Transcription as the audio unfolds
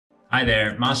Hi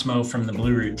there, Massimo from the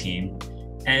BluRoot team.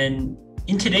 And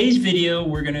in today's video,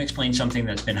 we're going to explain something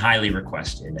that's been highly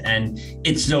requested, and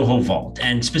it's Zoho Vault,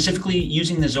 and specifically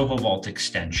using the Zoho Vault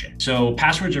extension. So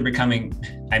passwords are becoming,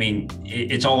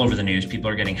 it's all over the news. People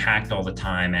are getting hacked all the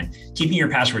time, and keeping your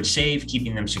passwords safe,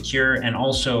 keeping them secure, and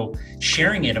also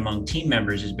sharing it among team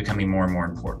members is becoming more and more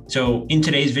important. So in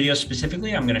today's video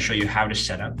specifically, I'm going to show you how to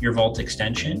set up your Vault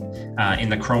extension in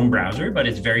the Chrome browser, but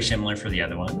it's very similar for the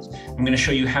other ones. I'm going to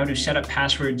show you how to set up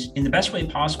passwords in the best way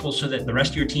possible so that the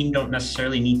rest of your team don't necessarily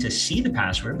need to see the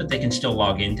password, but they can still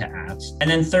log into apps. And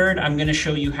then third, I'm going to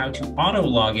show you how to auto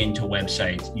log into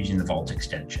websites using the Vault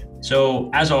extension. So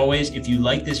as always, if you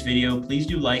like this video, please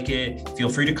do like it. Feel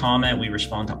free to comment. We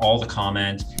respond to all the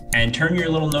comments, and turn your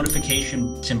little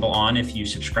notification symbol on if you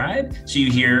subscribe so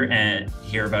you hear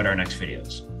about our next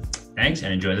videos. Thanks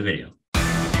and enjoy the video.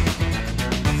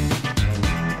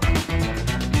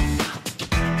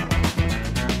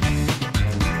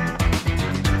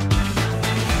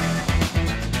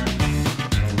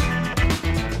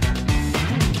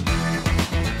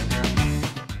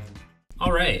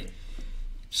 All right,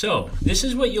 so this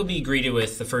is what you'll be greeted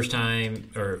with the first time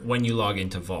or when you log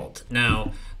into Vault.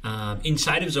 Now,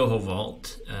 inside of Zoho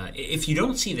Vault, if you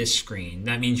don't see this screen,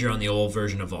 that means you're on the old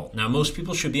version of Vault. Now, most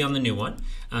people should be on the new one,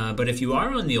 but if you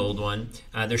are on the old one,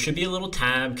 there should be a little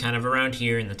tab kind of around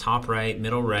here in the top right,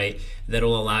 middle right,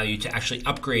 that'll allow you to actually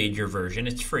upgrade your version.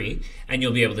 It's free, and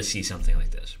you'll be able to see something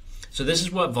like this. So this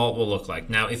is what Vault will look like.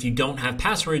 Now, if you don't have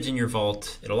passwords in your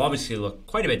Vault, it'll obviously look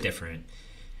quite a bit different.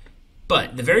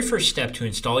 But the very first step to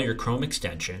install your Chrome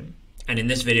extension, and in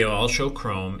this video I'll show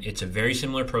Chrome, it's a very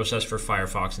similar process for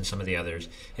Firefox and some of the others,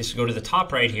 is to go to the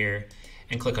top right here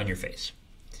and click on your face.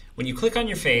 When you click on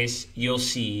your face, you'll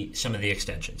see some of the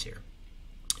extensions here.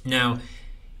 Now,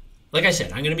 like I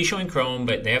said, I'm going to be showing Chrome,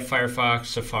 but they have Firefox,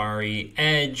 Safari,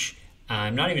 Edge,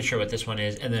 I'm not even sure what this one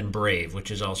is, and then Brave,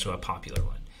 which is also a popular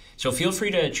one. So feel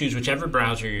free to choose whichever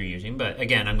browser you're using, but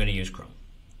again, I'm going to use Chrome.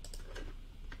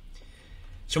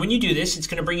 So when you do this, it's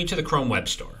going to bring you to the Chrome Web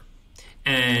Store.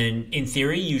 And in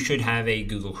theory, you should have a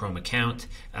Google Chrome account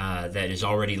that is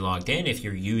already logged in if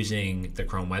you're using the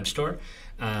Chrome Web Store.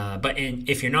 But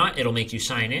if you're not, it'll make you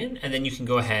sign in, and then you can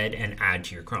go ahead and add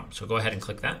to your Chrome. So go ahead and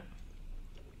click that.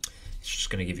 It's just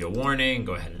going to give you a warning.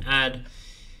 Go ahead and add.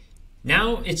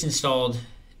 Now it's installed,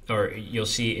 or you'll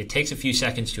see it takes a few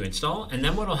seconds to install, and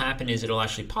then what will happen is it'll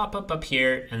actually pop up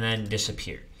here and then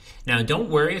disappear. Now, don't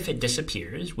worry if it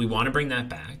disappears. We want to bring that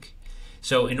back.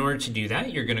 So in order to do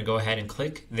that, you're going to go ahead and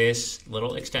click this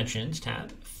little extensions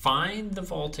tab, find the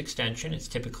Vault extension, it's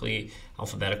typically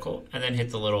alphabetical, and then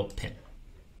hit the little pin.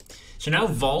 So now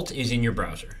Vault is in your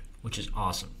browser, which is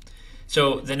awesome.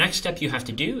 So the next step you have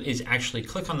to do is actually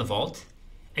click on the Vault,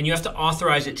 and you have to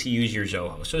authorize it to use your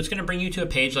Zoho. So it's going to bring you to a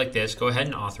page like this. Go ahead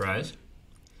and authorize.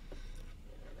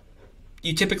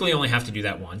 You typically only have to do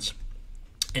that once.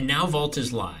 And now Vault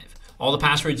is live. All the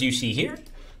passwords you see here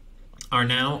are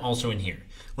now also in here.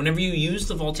 Whenever you use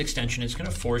the Vault extension, it's going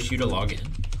to force you to log in.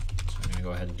 So I'm going to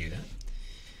go ahead and do that.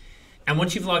 And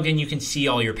once you've logged in, you can see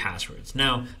all your passwords.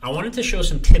 Now, I wanted to show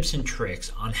some tips and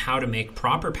tricks on how to make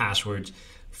proper passwords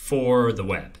for the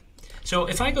web. So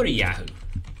if I go to Yahoo,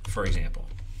 for example,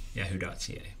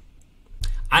 yahoo.ca,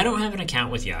 I don't have an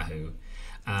account with Yahoo.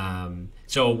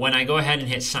 So when I go ahead and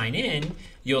hit sign in,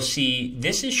 you'll see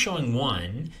this is showing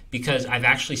 1 because I've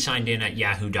actually signed in at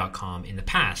yahoo.com in the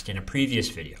past in a previous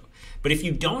video. But if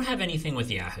you don't have anything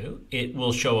with Yahoo, it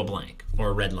will show a blank or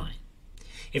a red line.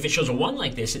 If it shows a 1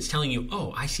 like this, it's telling you,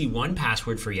 oh, I see 1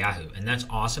 password for Yahoo, and that's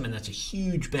awesome, and that's a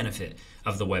huge benefit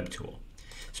of the web tool.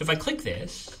 So if I click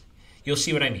this, you'll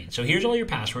see what I mean. So here's all your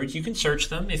passwords. You can search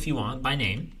them if you want by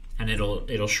name, and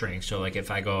it'll shrink. So like if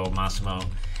I go Massimo,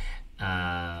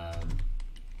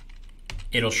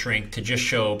 it'll shrink to just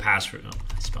show password. Oh,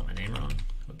 I spelled my name wrong.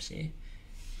 Whoopsie.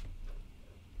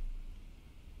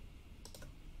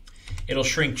 It'll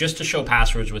shrink just to show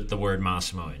passwords with the word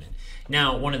Massimo in it.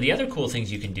 Now, one of the other cool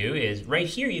things you can do is right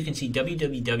here you can see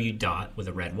www dot with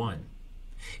a red 1.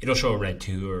 It'll show a red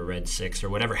 2 or a red 6 or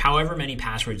whatever, however many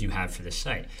passwords you have for this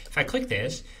site. If I click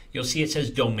this, you'll see it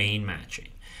says domain matching.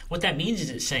 What that means is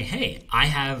it's saying, hey, I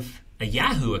have a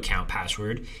Yahoo account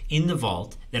password in the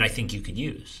Vault that I think you could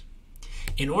use.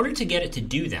 In order to get it to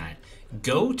do that,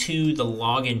 go to the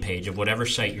login page of whatever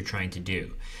site you're trying to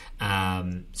do.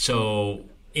 So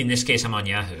in this case, I'm on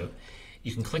Yahoo.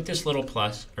 You can click this little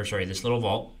this little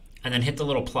Vault, and then hit the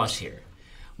little plus here.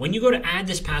 When you go to add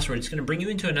this password, it's going to bring you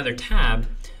into another tab,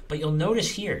 but you'll notice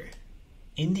here,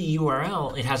 in the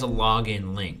URL, it has a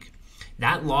login link.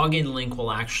 that login link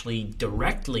will actually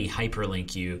directly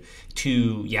hyperlink you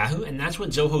to Yahoo, and that's what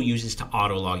Zoho uses to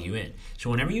auto log you in. So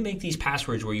whenever you make these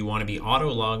passwords where you want to be auto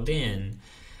logged in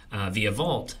via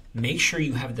Vault, make sure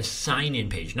you have the sign-in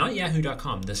page, not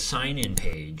yahoo.com, the sign-in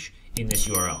page in this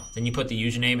URL. Then you put the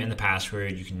username and the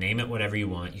password. You can name it whatever you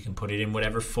want. You can put it in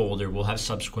whatever folder. We'll have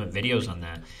subsequent videos on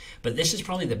that. But this is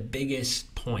probably the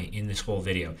biggest point in this whole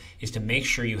video, is to make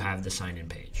sure you have the sign-in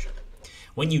page.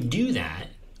 When you do that,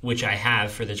 which I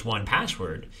have for this one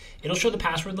password, it'll show the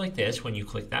password like this when you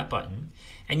click that button,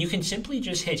 and you can simply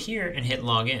just hit here and hit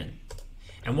login.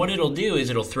 And what it'll do is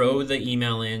it'll throw the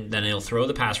email in, then it'll throw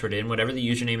the password in, whatever the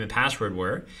username and password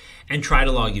were, and try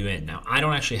to log you in. Now, I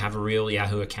don't actually have a real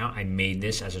Yahoo account. I made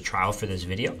this as a trial for this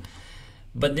video.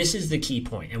 But this is the key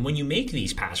point. And when you make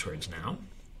these passwords now,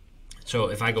 so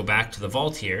if I go back to the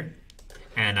Vault here,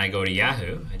 and I go to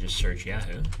Yahoo, I just search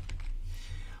Yahoo,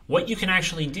 what you can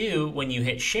actually do when you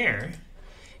hit share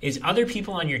is other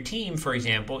people on your team, for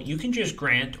example, you can just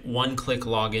grant one-click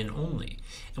login only.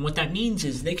 And what that means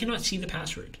is they cannot see the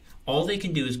password. All they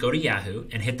can do is go to Yahoo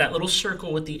and hit that little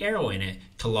circle with the arrow in it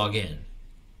to log in.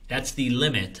 That's the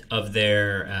limit of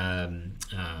their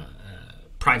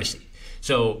privacy.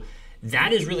 So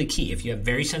that is really key. If you have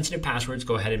very sensitive passwords,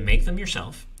 go ahead and make them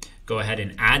yourself. Go ahead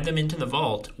and add them into the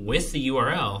Vault with the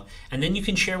URL, and then you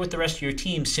can share with the rest of your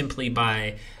team simply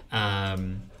by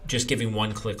just giving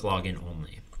one-click login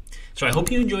only. So I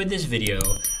hope you enjoyed this video.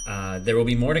 There will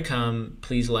be more to come.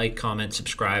 Please like, comment,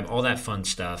 subscribe, all that fun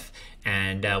stuff,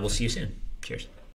 and we'll see you soon. Cheers.